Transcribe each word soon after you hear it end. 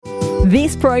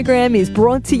This program is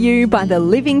brought to you by the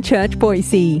Living Church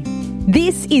Boise.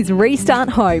 This is Restart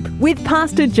Hope with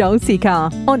Pastor Joel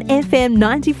Sikar on FM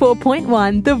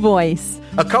 94.1 The Voice.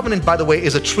 A covenant, by the way,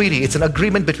 is a treaty. It's an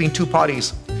agreement between two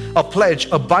parties. A pledge,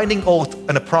 a binding oath,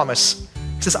 and a promise.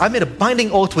 It says, I made a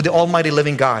binding oath with the Almighty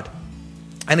Living God.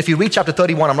 And if you read chapter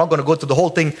 31, I'm not going to go through the whole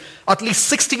thing, at least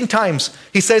 16 times,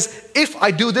 he says, if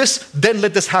I do this, then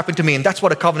let this happen to me. And that's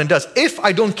what a covenant does. If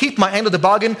I don't keep my end of the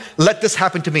bargain, let this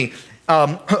happen to me.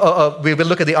 We will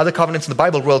look at the other covenants in the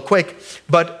Bible real quick.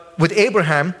 But with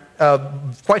Abraham,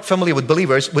 quite familiar with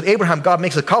believers, with Abraham, God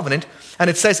makes a covenant. And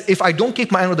it says, if I don't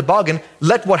keep my end of the bargain,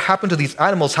 let what happened to these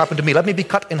animals happen to me. Let me be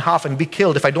cut in half and be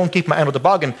killed if I don't keep my end of the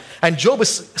bargain. And Job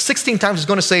is 16 times is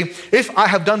going to say, if I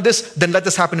have done this, then let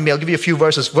this happen to me. I'll give you a few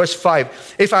verses. Verse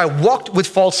 5, if I walked with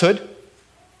falsehood,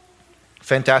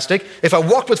 fantastic. If I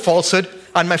walked with falsehood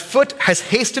and my foot has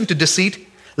hastened to deceit,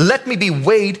 let me be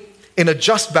weighed in a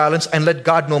just balance and let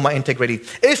God know my integrity.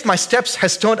 If my steps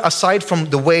has turned aside from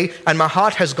the way and my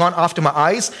heart has gone after my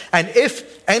eyes, and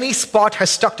if any spot has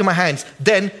stuck to my hands,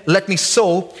 then let me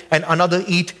sow and another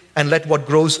eat, and let what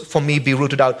grows from me be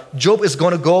rooted out. Job is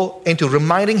going to go into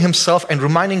reminding himself and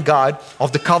reminding God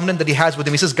of the covenant that he has with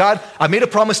him. He says, God, I made a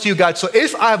promise to you, God. So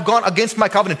if I have gone against my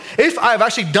covenant, if I have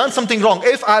actually done something wrong,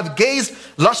 if I have gazed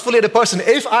lustfully at a person,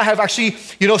 if I have actually,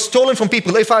 stolen from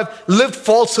people, if I've lived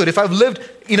falsehood, if I've lived,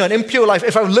 an impure life,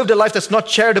 if I've lived a life that's not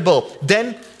charitable,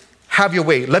 then have your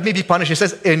way. Let me be punished. He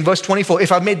says in verse 24,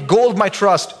 if I've made gold my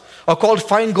trust, or called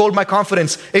fine gold my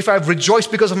confidence, if I've rejoiced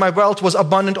because of my wealth was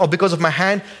abundant, or because of my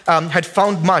hand had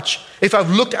found much, if I've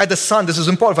looked at the sun, this is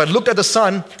important, if I looked at the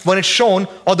sun when it shone,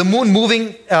 or the moon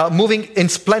moving in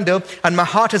splendor, and my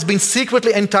heart has been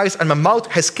secretly enticed, and my mouth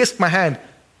has kissed my hand.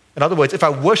 In other words, if I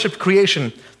worshipped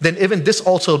creation, then even this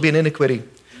also will be an iniquity.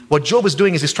 What Job is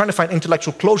doing is he's trying to find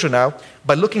intellectual closure now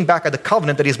by looking back at the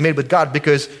covenant that he's made with God,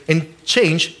 because in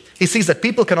change, he sees that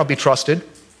people cannot be trusted.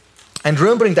 And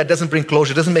remembering that doesn't bring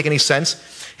closure, doesn't make any sense.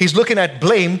 He's looking at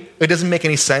blame, it doesn't make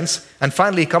any sense. And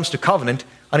finally he comes to covenant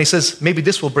and he says, maybe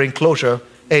this will bring closure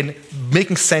in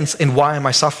making sense in why am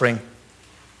I suffering.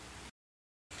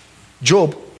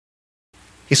 Job,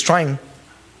 he's trying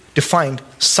to find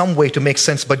some way to make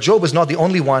sense, but Job is not the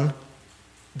only one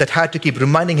that had to keep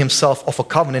reminding himself of a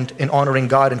covenant in honoring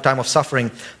God in time of suffering.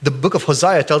 The book of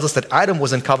Hosea tells us that Adam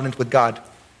was in covenant with God.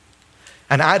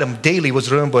 And Adam daily was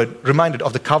reminded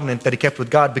of the covenant that he kept with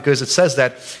God, because it says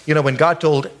that, when God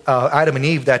told Adam and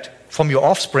Eve that from your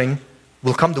offspring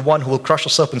will come the one who will crush the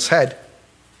serpent's head,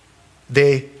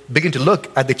 they begin to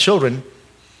look at the children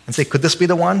and say, could this be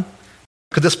the one?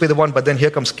 Could this be the one? But then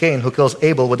here comes Cain, who kills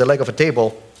Abel with the leg of a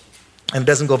table, and it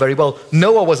doesn't go very well.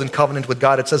 Noah was in covenant with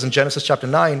God. It says in Genesis chapter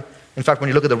 9, in fact, when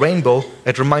you look at the rainbow,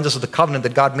 it reminds us of the covenant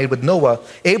that God made with Noah.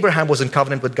 Abraham was in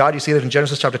covenant with God. You see that in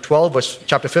Genesis chapter 12, verse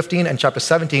chapter 15 and chapter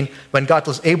 17, when God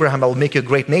tells Abraham, I will make you a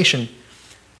great nation.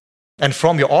 And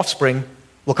from your offspring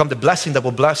will come the blessing that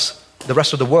will bless the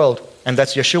rest of the world. And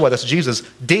that's Yeshua, that's Jesus.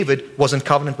 David was in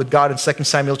covenant with God in 2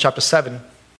 Samuel chapter 7.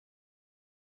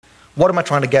 What am I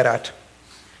trying to get at?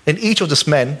 In each of these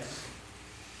men,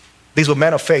 these were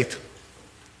men of faith.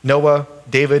 Noah,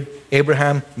 David,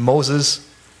 Abraham, Moses.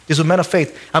 These were men of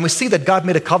faith. And we see that God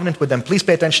made a covenant with them. Please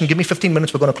pay attention. Give me 15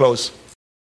 minutes. We're going to close.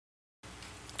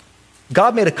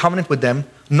 God made a covenant with them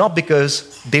not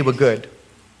because they were good.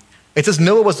 It says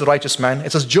Noah was the righteous man.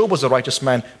 It says Job was the righteous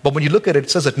man. But when you look at it,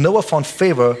 it says that Noah found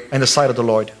favor in the sight of the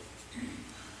Lord.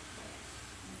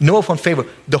 Noah found favor.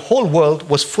 The whole world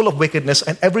was full of wickedness,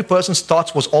 and every person's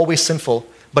thoughts was always sinful.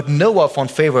 But Noah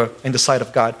found favor in the sight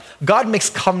of God. God makes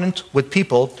covenant with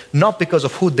people not because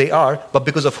of who they are, but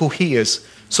because of who he is.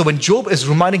 So when Job is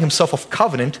reminding himself of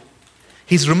covenant,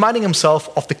 he's reminding himself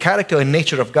of the character and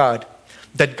nature of God.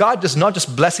 That God is not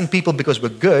just blessing people because we're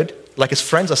good, like his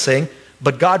friends are saying,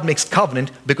 but God makes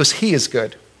covenant because he is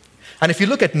good. And if you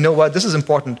look at Noah, this is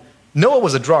important. Noah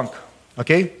was a drunk,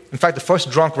 okay? In fact, the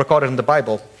first drunk recorded in the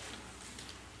Bible.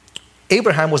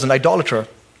 Abraham was an idolater,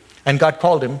 and God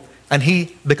called him, and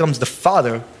he becomes the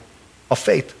father of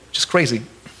faith, which is crazy.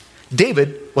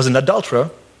 David was an adulterer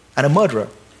and a murderer,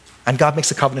 and God makes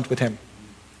a covenant with him.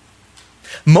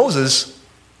 Moses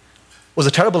was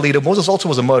a terrible leader. Moses also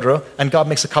was a murderer, and God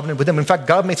makes a covenant with him. In fact,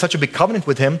 God made such a big covenant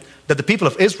with him that the people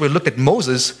of Israel looked at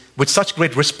Moses with such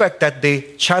great respect that they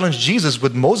challenged Jesus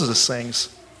with Moses'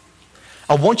 sayings.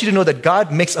 I want you to know that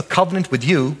God makes a covenant with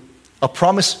you, a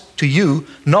promise to you,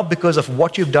 not because of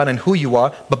what you've done and who you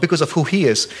are, but because of who he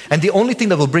is. And the only thing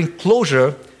that will bring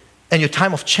closure in your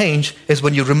time of change is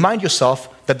when you remind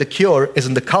yourself that the cure is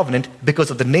in the covenant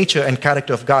because of the nature and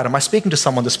character of God. Am I speaking to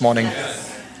someone this morning? Yes.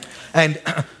 And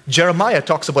Jeremiah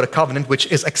talks about a covenant which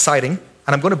is exciting.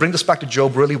 and I'm going to bring this back to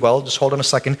Job really well. Just hold on a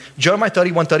second. Jeremiah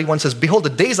 31:31 says, behold, the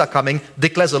days are coming,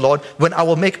 declares the Lord, when I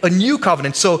will make a new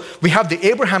covenant. So we have the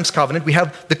Abraham's covenant, we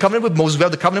have the covenant with Moses, we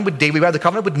have the covenant with David, we have the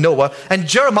covenant with Noah. And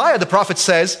Jeremiah, the prophet,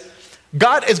 says,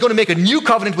 God is going to make a new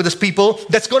covenant with his people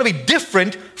that's going to be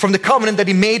different from the covenant that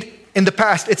he made in the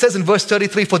past. It says in verse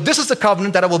 33, for this is the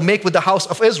covenant that I will make with the house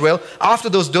of Israel after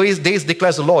those days,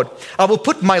 declares the Lord. I will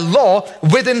put my law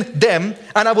within them,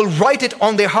 and I will write it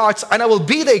on their hearts, and I will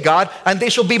be their God, and they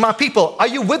shall be my people. Are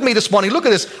you with me this morning? Look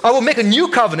at this. I will make a new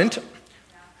covenant.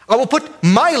 I will put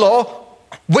my law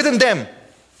within them.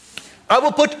 I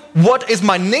will put what is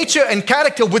my nature and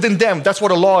character within them. That's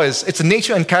what a law is. It's the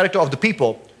nature and character of the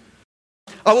people.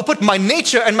 I will put my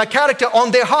nature and my character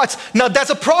on their hearts. Now that's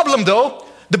a problem though.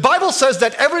 The Bible says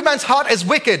that every man's heart is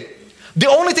wicked. The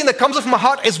only thing that comes from my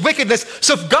heart is wickedness.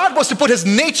 So if God was to put his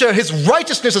nature, his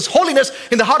righteousness, his holiness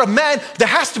in the heart of man, there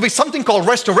has to be something called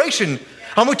restoration.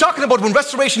 And we're talking about when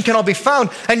restoration cannot be found.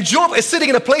 And Job is sitting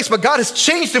in a place where God has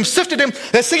changed him, sifted him.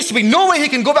 There seems to be no way he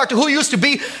can go back to who he used to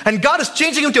be. And God is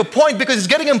changing him to a point because he's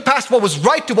getting him past what was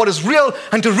right to what is real,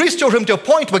 and to restore him to a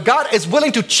point where God is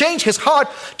willing to change his heart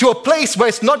to a place where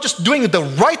it's not just doing the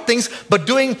right things, but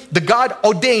doing the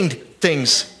God-ordained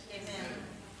things.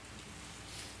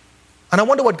 And I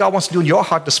wonder what God wants to do in your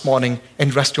heart this morning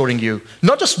in restoring you.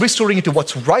 Not just restoring you to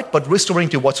what's right, but restoring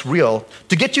to what's real.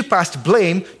 To get you past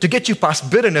blame, to get you past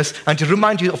bitterness, and to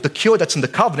remind you of the cure that's in the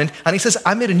covenant. And he says,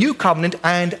 I made a new covenant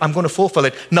and I'm going to fulfill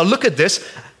it. Now look at this.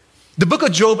 The book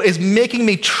of Job is making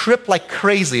me trip like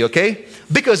crazy, okay?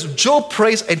 Because Job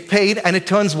prays in pain and it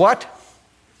turns what?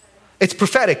 It's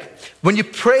prophetic. When you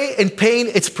pray in pain,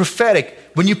 it's prophetic.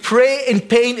 When you pray in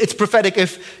pain, it's prophetic.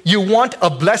 If you want a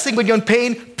blessing when you're in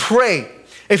pain, pray.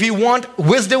 If you want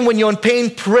wisdom when you're in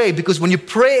pain, pray. Because when you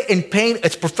pray in pain,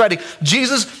 it's prophetic.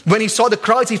 Jesus, when he saw the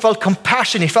crowds, he felt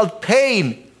compassion, he felt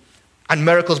pain. And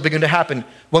miracles begin to happen.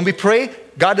 When we pray,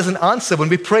 God doesn't answer. When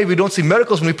we pray, we don't see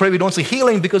miracles. When we pray, we don't see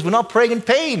healing because we're not praying in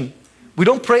pain. We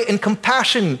don't pray in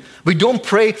compassion. We don't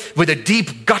pray with a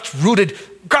deep, gut-rooted,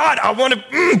 God, I want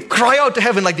to cry out to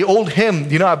heaven like the old hymn.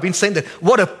 You know, I've been saying that.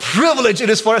 What a privilege it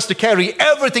is for us to carry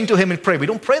everything to him and pray. We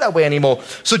don't pray that way anymore.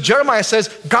 So Jeremiah says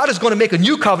God is going to make a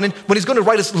new covenant when he's going to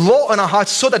write his law on our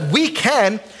hearts so that we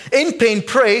can, in pain,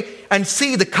 pray and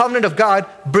see the covenant of God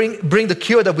bring the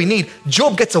cure that we need.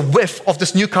 Job gets a whiff of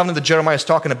this new covenant that Jeremiah is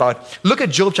talking about. Look at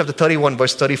Job chapter 31,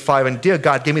 verse 35. And dear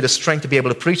God, give me the strength to be able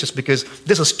to preach this because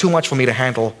this is too much for me to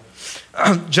handle.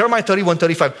 Jeremiah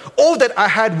 31:35. Oh, that I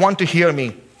had one to hear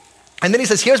me. And then he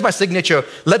says, here's my signature.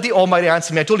 Let the Almighty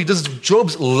answer me. I told you this is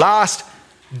Job's last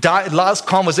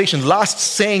conversation, last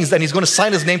sayings, and he's going to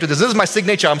sign his name to this. This is my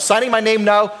signature. I'm signing my name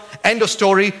now. End of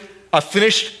story. I've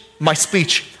finished my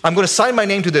speech. I'm going to sign my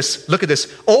name to this. Look at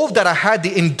this. Oh, that I had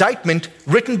the indictment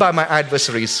written by my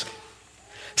adversaries.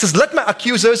 It says, let my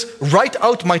accusers write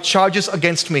out my charges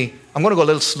against me. I'm going to go a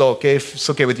little slow, okay, if it's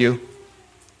okay with you.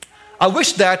 I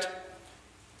wish that,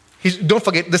 don't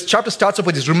forget, this chapter starts off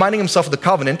with he's reminding himself of the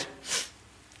covenant.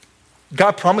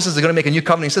 God promises they're going to make a new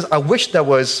covenant. He says, I wish there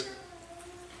was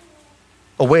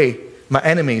a way my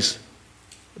enemies,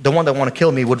 the one that want to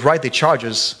kill me, would write the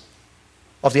charges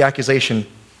of the accusation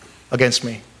against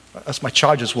me. That's my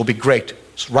charges will be great.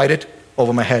 Just write it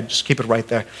over my head. Just keep it right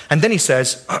there. And then he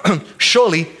says,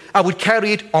 surely I would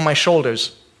carry it on my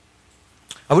shoulders.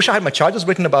 I wish I had my charges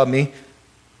written about me.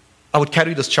 I would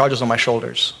carry those charges on my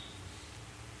shoulders.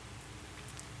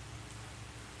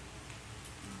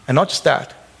 And not just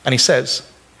that. And he says,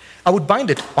 I would bind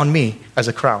it on me as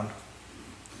a crown.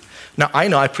 Now, I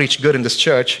know I preach good in this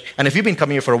church, and if you've been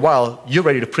coming here for a while, you're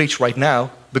ready to preach right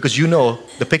now because you know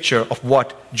the picture of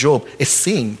what Job is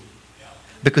seeing.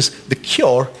 Because the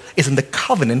cure is in the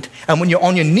covenant, and when you're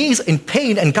on your knees in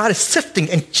pain and God is sifting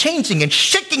and changing and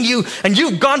shaking you, and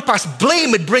you've gone past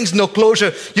blame, it brings no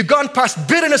closure. You've gone past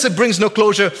bitterness, it brings no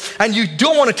closure, and you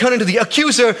don't want to turn into the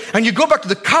accuser, and you go back to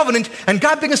the covenant, and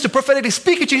God begins to prophetically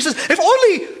speak at you. He says, if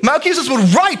only my accusers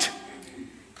would write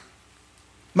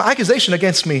my accusation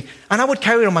against me, and I would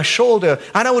carry it on my shoulder,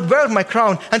 and I would wear it on my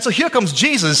crown. And so here comes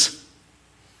Jesus.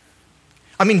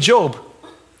 I mean Job.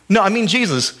 No, I mean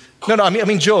Jesus. No, I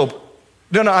mean Job.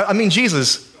 No, I mean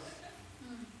Jesus.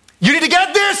 You need to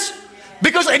get this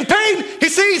because in pain, he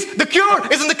sees the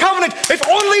cure is in the covenant. If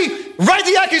only write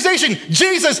the accusation,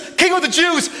 Jesus, King of the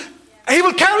Jews, he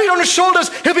will carry it on his shoulders.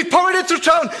 He'll be paraded through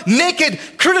town, naked,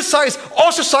 criticized,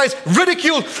 ostracized,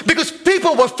 ridiculed because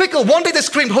people were fickle. One day they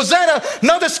screamed, Hosanna.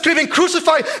 Now they're screaming,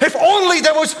 crucify. If only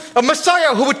there was a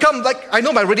Messiah who would come, like I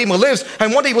know my Redeemer lives,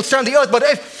 and one day he will stand on the earth. But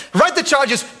if write the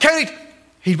charges, carry it,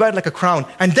 he'd wear it like a crown.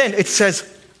 And then it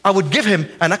says, I would give him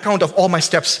an account of all my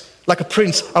steps. like a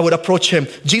prince, I would approach him.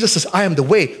 Jesus says, I am the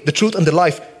way, the truth, and the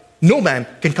life. No man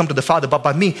can come to the Father but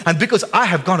by me. And because I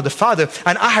have gone to the Father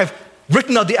and I have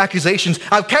written out the accusations,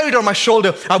 I've carried it on my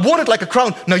shoulder, I've worn it like a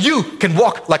crown, now you can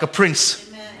walk like a prince.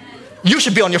 Amen. You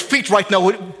should be on your feet right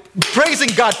now praising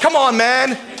God. Come on,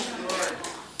 man.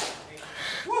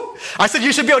 I said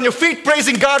you should be on your feet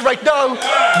praising God right now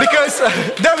because,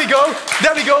 there we go,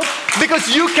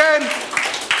 because you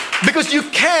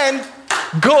can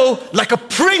go like a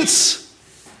prince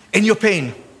in your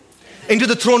pain into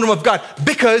the throne room of God,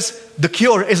 because the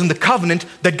cure is in the covenant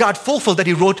that God fulfilled, that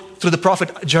he wrote through the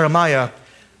prophet Jeremiah.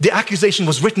 The accusation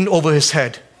was written over his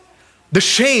head. The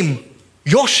shame,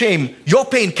 your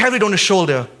pain carried on his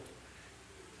shoulder.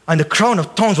 And the crown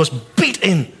of thorns was beat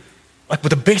in, like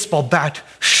with a baseball bat,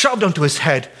 shoved onto his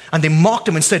head. And they mocked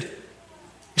him and said,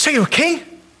 you say you're a king?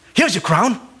 Here's your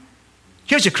crown.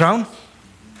 Here's your crown.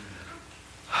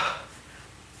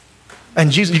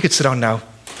 And Jesus, you could sit down now.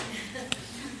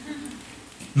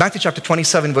 Matthew chapter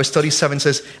 27, verse 37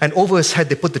 says, and over his head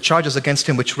they put the charges against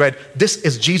him, which read, this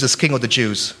is Jesus, King of the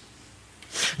Jews.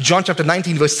 John chapter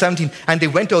 19, verse 17, and they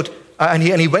went out, and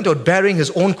he went out bearing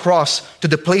his own cross to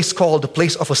the place called the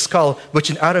place of a skull, which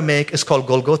in Aramaic is called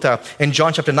Golgotha. In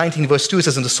John chapter 19, verse 2, it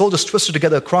says, and the soldiers twisted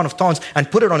together a crown of thorns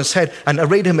and put it on his head and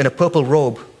arrayed him in a purple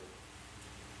robe.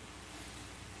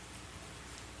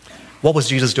 What was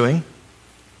Jesus doing?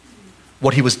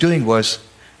 What he was doing was,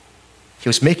 he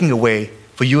was making a way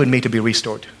for you and me to be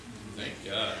restored.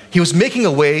 He was making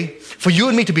a way for you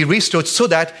and me to be restored so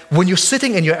that when you're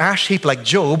sitting in your ash heap like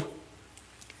Job,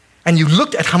 and you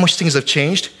looked at how much things have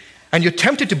changed, and you're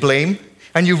tempted to blame,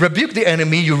 and you rebuke the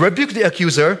enemy, you rebuke the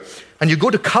accuser, and you go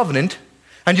to covenant,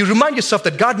 and you remind yourself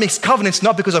that God makes covenants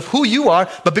not because of who you are,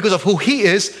 but because of who he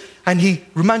is, and he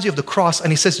reminds you of the cross,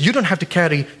 and he says, you don't have to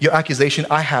carry your accusation,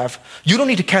 I have. You don't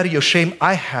need to carry your shame,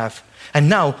 I have. And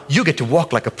now you get to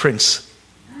walk like a prince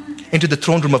into the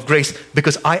throne room of grace,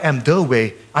 because I am the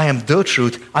way, I am the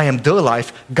truth, I am the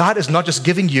life. God is not just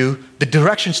giving you the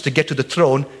directions to get to the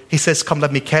throne. He says, come,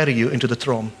 let me carry you into the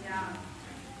throne. Yeah.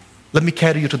 Let me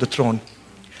carry you to the throne.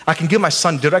 I can give my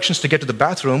son directions to get to the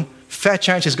bathroom. Fair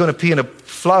chance he's going to pee in a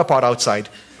flower pot outside.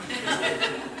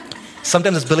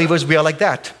 Sometimes as believers, we are like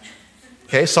that.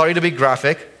 Okay, sorry to be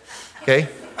graphic. Okay,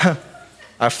 I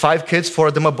have 5 kids, 4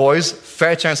 of them are boys.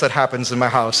 Fair chance that happens in my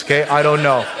house. Okay, I don't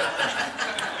know.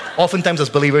 Oftentimes as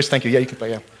believers, thank you, yeah, you can play,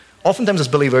 yeah. Oftentimes as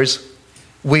believers,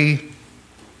 we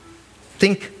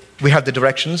think we have the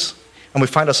directions and we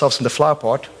find ourselves in the flower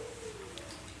pot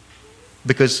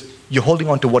because you're holding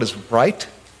on to what is right,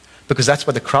 because that's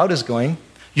where the crowd is going.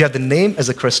 You have the name as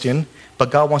a Christian,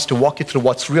 but God wants to walk you through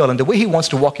what's real. And the way he wants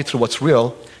to walk you through what's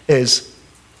real is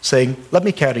saying, let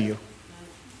me carry you.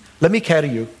 Let me carry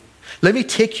you. Let me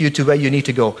take you to where you need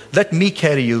to go. Let me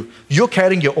carry you. You're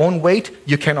carrying your own weight.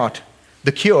 You cannot.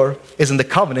 The cure is in the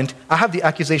covenant. I have the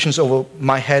accusations over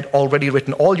my head already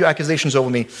written. All your accusations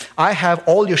over me. I have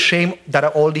all your shame that I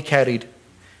already carried.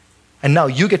 And now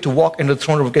you get to walk into the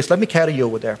throne room of grace. Let me carry you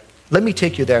over there. Let me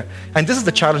take you there. And this is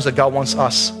the challenge that God wants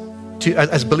us to,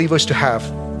 as believers, to have.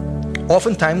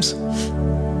 Oftentimes,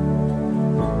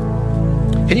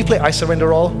 can you play I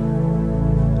Surrender All?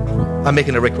 I'm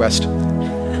making a request.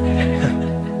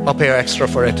 I'll pay extra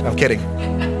for it. I'm kidding.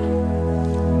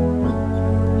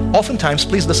 Oftentimes,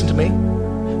 please listen to me,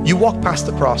 you walk past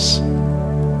the cross.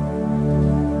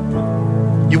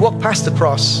 You walk past the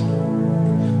cross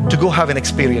to go have an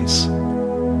experience.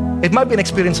 It might be an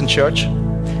experience in church.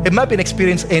 It might be an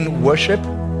experience in worship.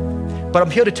 But I'm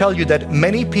here to tell you that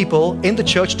many people in the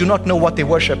church do not know what they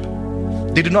worship.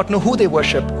 They do not know who they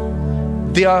worship.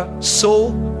 They are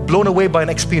so blown away by an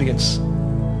experience.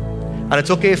 And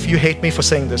it's okay if you hate me for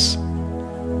saying this.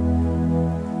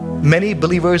 Many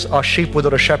believers are sheep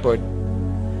without a shepherd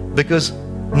because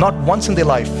not once in their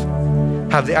life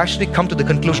have they actually come to the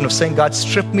conclusion of saying, God,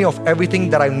 strip me of everything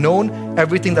that I've known,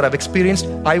 everything that I've experienced.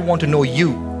 I want to know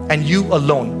you and you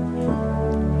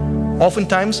alone.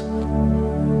 Oftentimes,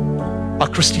 our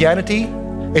Christianity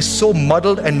is so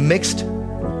muddled and mixed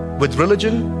with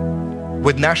religion,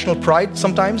 with national pride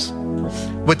sometimes,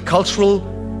 with cultural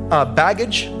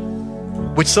baggage,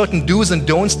 with certain do's and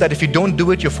don'ts that if you don't do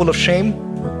it, you're full of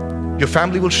shame. Your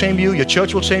family will shame you, your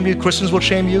church will shame you, Christians will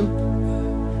shame you.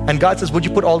 And God says, would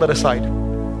you put all that aside?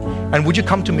 And would you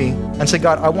come to me and say,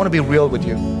 God, I want to be real with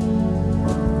you.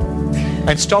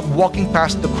 And stop walking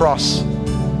past the cross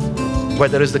where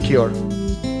there is the cure.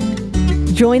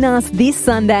 Join us this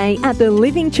Sunday at the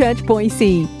Living Church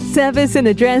Boise. Service and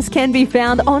address can be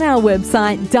found on our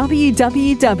website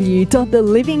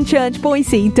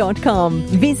www.thelivingchurchboise.com.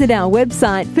 Visit our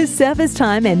website for service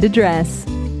time and address.